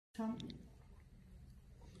Tom?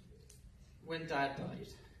 When Dad died,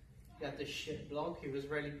 he had this shit blog he was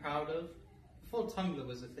really proud of, before Tumblr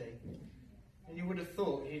was a thing. And you would have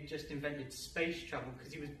thought he'd just invented space travel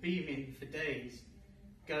because he was beaming for days,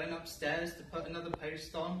 going upstairs to put another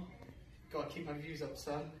post on. Gotta keep my views up,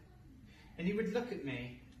 son. And he would look at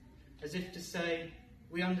me as if to say,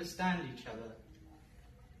 we understand each other.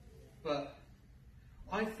 But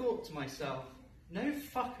I thought to myself, no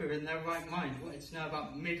fucker in their right mind wanted to know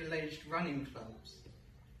about middle-aged running clubs.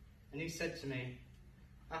 And he said to me,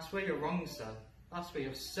 that's where you're wrong, son. That's where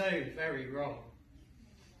you're so very wrong.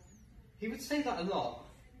 He would say that a lot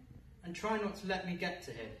and try not to let me get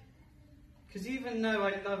to him. Because even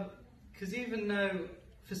though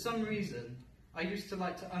for some reason I used to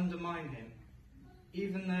like to undermine him,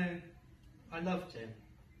 even though I loved him.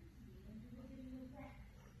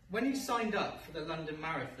 When he signed up for the London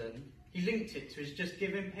Marathon, he linked it to his Just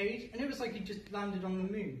Giving page, and it was like he just landed on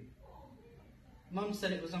the moon. Mum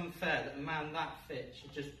said it was unfair that a man that fit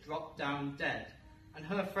should just drop down dead, and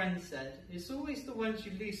her friend said, it's always the ones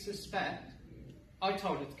you least suspect. I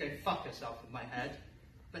told her to go fuck herself with my head,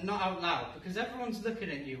 but not out loud, because everyone's looking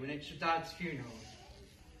at you when it's your dad's funeral.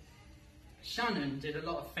 Shannon did a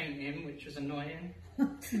lot of fainting, which was annoying,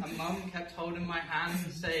 and Mum kept holding my hand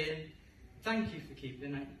and saying, thank you for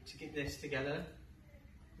keeping this together.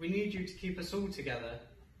 We need you to keep us all together.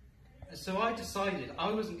 And so I decided I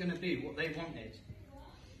wasn't going to be what they wanted.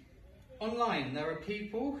 Online, there are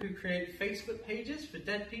people who create Facebook pages for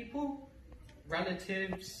dead people,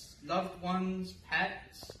 relatives, loved ones,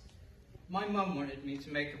 pets. My mum wanted me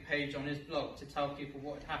to make a page on his blog to tell people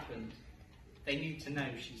what had happened. They need to know,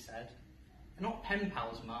 she said. They're not pen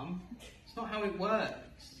pals, Mum. It's not how it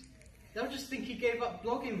works. They'll just think he gave up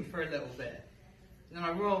blogging for a little bit. And then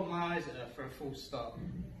I rolled my eyes at her for a full stop.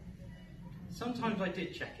 Sometimes I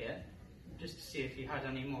did check it, just to see if he had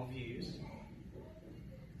any more views.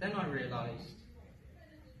 Then I realised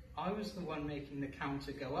I was the one making the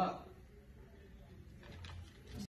counter go up.